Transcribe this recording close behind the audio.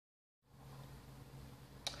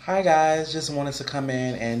Hi guys, just wanted to come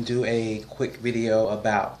in and do a quick video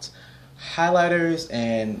about highlighters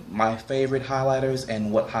and my favorite highlighters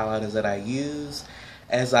and what highlighters that I use.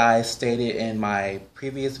 As I stated in my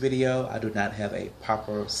previous video, I do not have a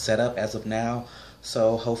proper setup as of now.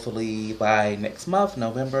 So hopefully by next month,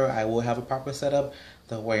 November, I will have a proper setup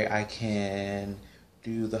the way I can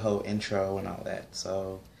do the whole intro and all that.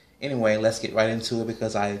 So anyway, let's get right into it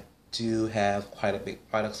because I do have quite a big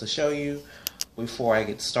products to show you. Before I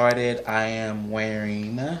get started, I am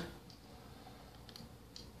wearing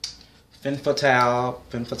Femme Fatale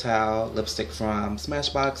lipstick from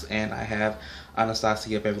Smashbox, and I have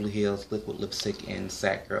Anastasia Beverly Hills liquid lipstick in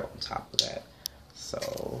Satin Girl on top of that.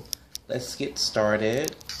 So let's get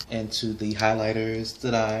started into the highlighters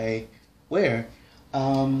that I wear.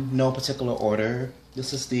 No particular order.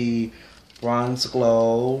 This is the Bronze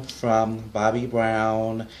Glow from Bobbi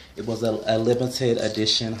Brown. It was a limited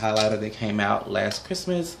edition highlighter that came out last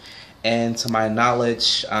Christmas, and to my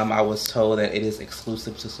knowledge, I was told that it is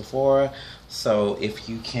exclusive to Sephora. So if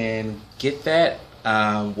you can get that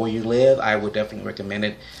where you live, I would definitely recommend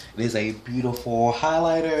it. It is a beautiful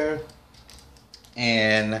highlighter,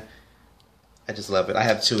 and I just love it. I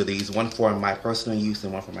have two of these, one for my personal use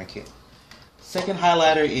and one for my kid. Second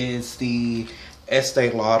highlighter is the Estee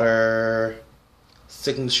Lauder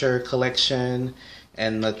Signature Collection,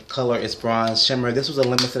 and the color is Bronze Shimmer. This was a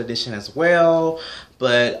limited edition as well,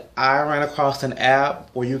 but I ran across an app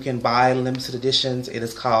where you can buy limited editions. It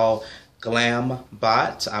is called Glam.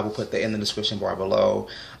 I will put that in the description bar below,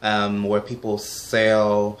 where people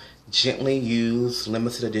sell gently used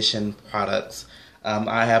limited edition products.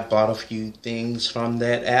 I have bought a few things from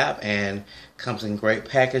that app, and comes in great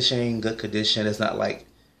packaging, good condition. It's not like,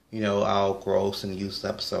 you know, all gross and used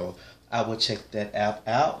up, so I will check that app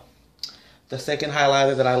out. The second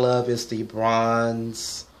highlighter that I love is the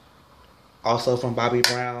Bronze, also from Bobbi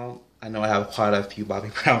Brown. I know I have quite a few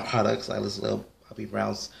Bobbi Brown products. I just love Bobbi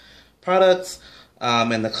Brown's products.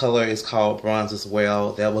 And the color is called Bronze as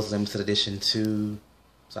well. That was limited edition too.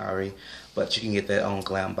 Sorry. But you can get that on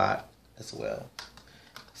Glambot as well.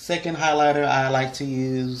 Second highlighter I like to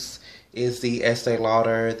use is the Estee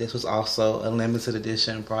Lauder. This was also a limited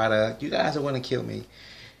edition product. You guys are going to kill me.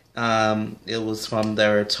 It was from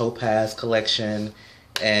their Topaz collection,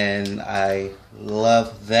 and I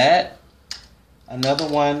love that. Another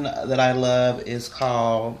one that I love is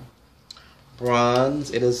called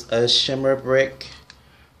Bronze. It is a shimmer brick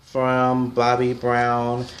from Bobbi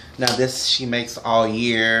Brown. Now this she makes all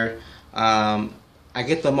year. I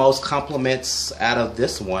get the most compliments out of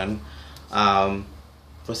this one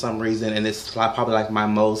for some reason, and it's probably like my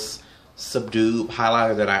most subdued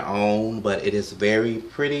highlighter that I own, but it is very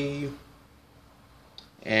pretty,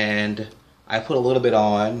 and I put a little bit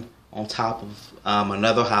on top of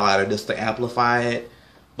another highlighter just to amplify it,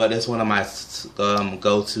 but it's one of my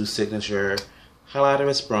go-to signature highlighter.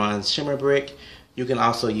 It's Bronze Shimmer Brick. You can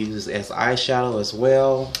also use this as eyeshadow as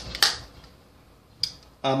well.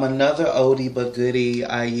 Another oldie but goodie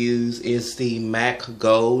I use is the MAC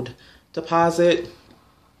Gold Deposit.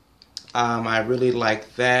 I really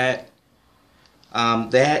like that.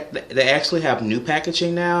 They actually have new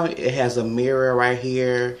packaging now. It has a mirror right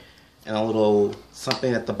here and a little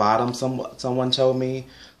something at the bottom, someone told me.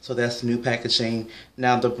 So that's new packaging.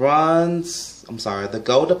 Now the the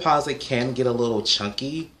Gold Deposit can get a little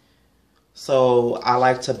chunky. So I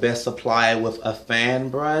like to best apply it with a fan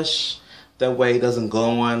brush. That way it doesn't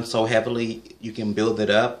go on so heavily. You can build it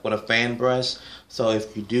up with a fan brush. So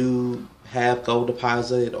if you do have Gold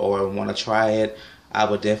Deposit or want to try it, I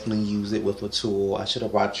would definitely use it with a tool. I should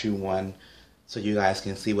have brought you one so you guys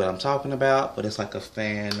can see what I'm talking about, but it's like a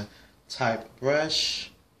fan type brush.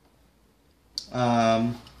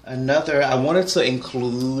 I wanted to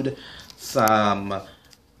include some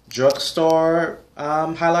drugstore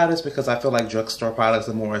highlighters because I feel like drugstore products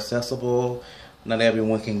are more accessible. Not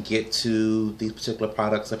everyone can get to these particular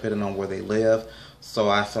products depending on where they live. So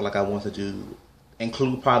I feel like I want to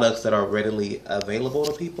include products that are readily available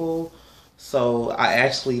to people. So I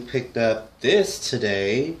actually picked up this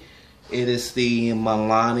today. It is the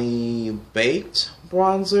Milani Baked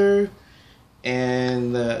Bronzer,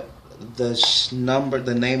 and the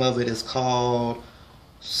name of it is called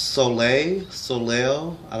Soleil.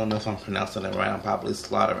 I don't know if I'm pronouncing it right. I'm probably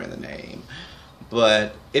slaughtering the name,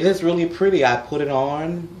 but it is really pretty. I put it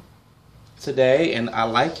on today and I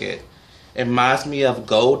like it. It reminds me of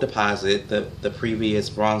Gold Deposit, the previous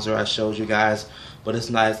bronzer I showed you guys, but it's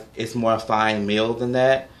nice. It's more fine milled than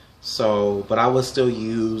that. So, but I would still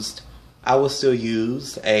use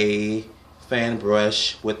a fan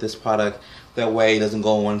brush with this product. That way it doesn't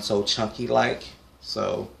go on so chunky like.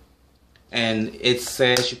 So and it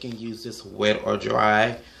says you can use this wet or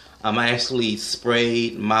dry. I actually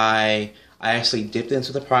dipped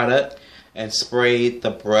into the product and sprayed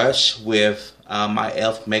the brush with my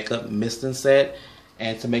e.l.f. makeup misting set,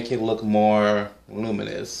 and to make it look more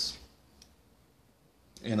luminous.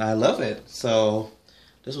 And I love it. So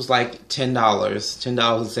this was like $10,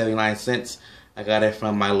 $10.79. I got it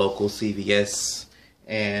from my local CVS,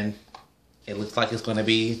 and it looks like it's going to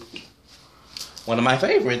be one of my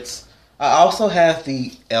favorites. I also have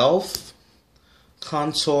the e.l.f.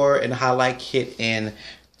 contour and highlight kit in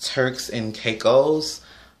Turks and Caicos.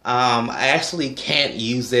 I actually can't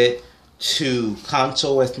use it to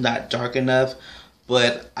contour. It's not dark enough,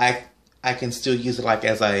 but I can still use it like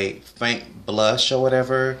as a faint blush or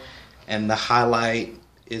whatever, and the highlight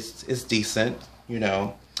is decent, you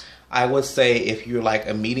know. I would say if you're like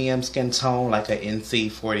a medium skin tone, like a NC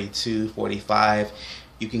 42, 45,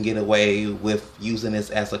 you can get away with using this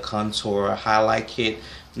as a contour highlight kit.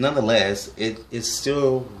 Nonetheless, it is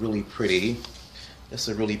still really pretty. It's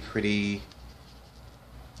a really pretty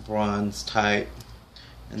bronze type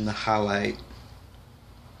in the highlight.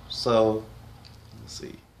 So, let's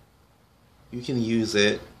see. You can use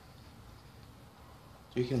it.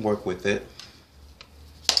 You can work with it.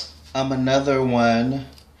 Another one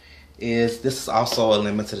is, this is also a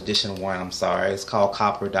limited edition one, I'm sorry. It's called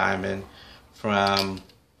Copper Diamond from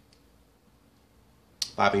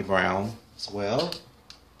Bobbi Brown as well.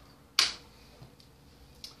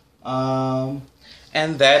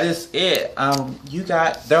 And that is it. You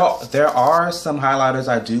got, there are some highlighters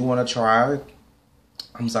I do want to try.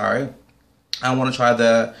 I'm sorry. I want to try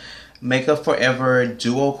the Makeup Forever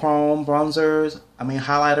duochrome bronzers. I mean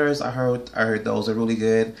highlighters. I heard those are really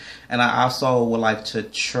good. And I also would like to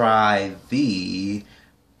try the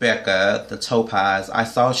Becca, the Topaz. I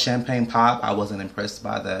saw Champagne Pop. I wasn't impressed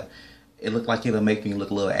by it looked like it'll make me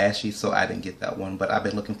look a little ashy, so I didn't get that one. But I've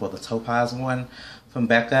been looking for the Topaz one from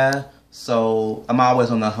Becca. So I'm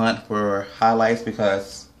always on the hunt for highlights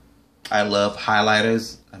because I love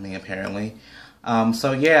highlighters. I mean, apparently.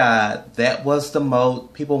 So yeah, that was the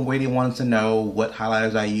most. People really wanted to know what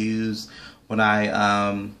highlighters I use when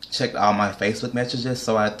I checked all my Facebook messages.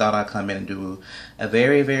 So I thought I'd come in and do a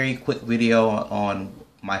very, very quick video on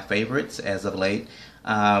my favorites as of late.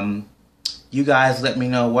 You guys let me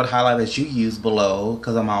know what highlighters you use below,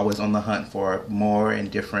 because I'm always on the hunt for more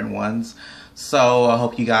and different ones. So I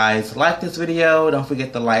hope you guys like this video. Don't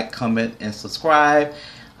forget to like, comment, and subscribe.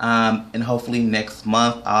 And hopefully next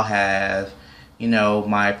month I'll have, you know,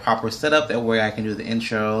 my proper setup that way I can do the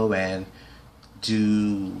intro and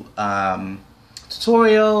do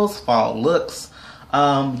tutorials, fall looks.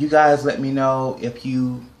 You guys let me know if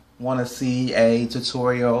you want to see a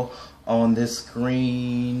tutorial on this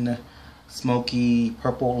green smoky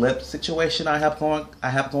purple lip situation I have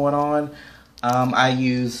going on. I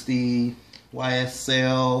use the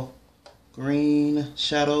YSL green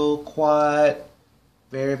shadow quad.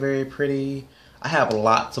 Very, very pretty. I have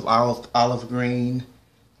lots of olive green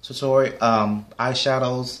tutorial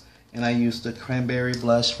eyeshadows, and I use the cranberry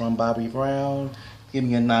blush from Bobbi Brown. Give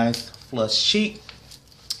me a nice flush cheek.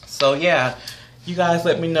 So yeah, you guys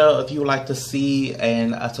let me know if you would like to see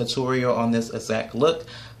a tutorial on this exact look.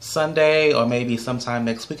 Sunday or maybe sometime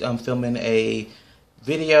next week, I'm filming a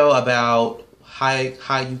video about how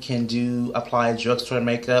you can apply drugstore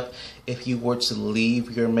makeup if you were to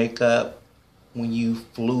leave your makeup when you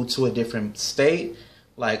flew to a different state.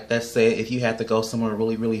 Like, let's say if you had to go somewhere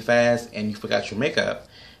really, really fast and you forgot your makeup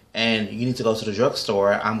and you need to go to the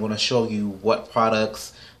drugstore, I'm going to show you what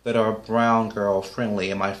products that are brown girl friendly,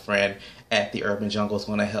 and my friend at the Urban Jungle is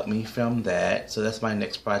going to help me film that. So that's my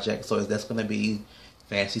next project. So that's going to be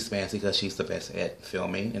fancy spancy because she's the best at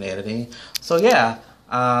filming and editing. So yeah,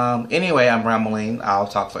 anyway, I'm rambling. I'll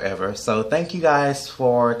talk forever. So thank you guys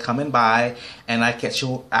for coming by, and I'll catch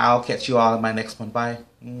you all in my next one. Bye.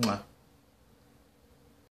 Mwah.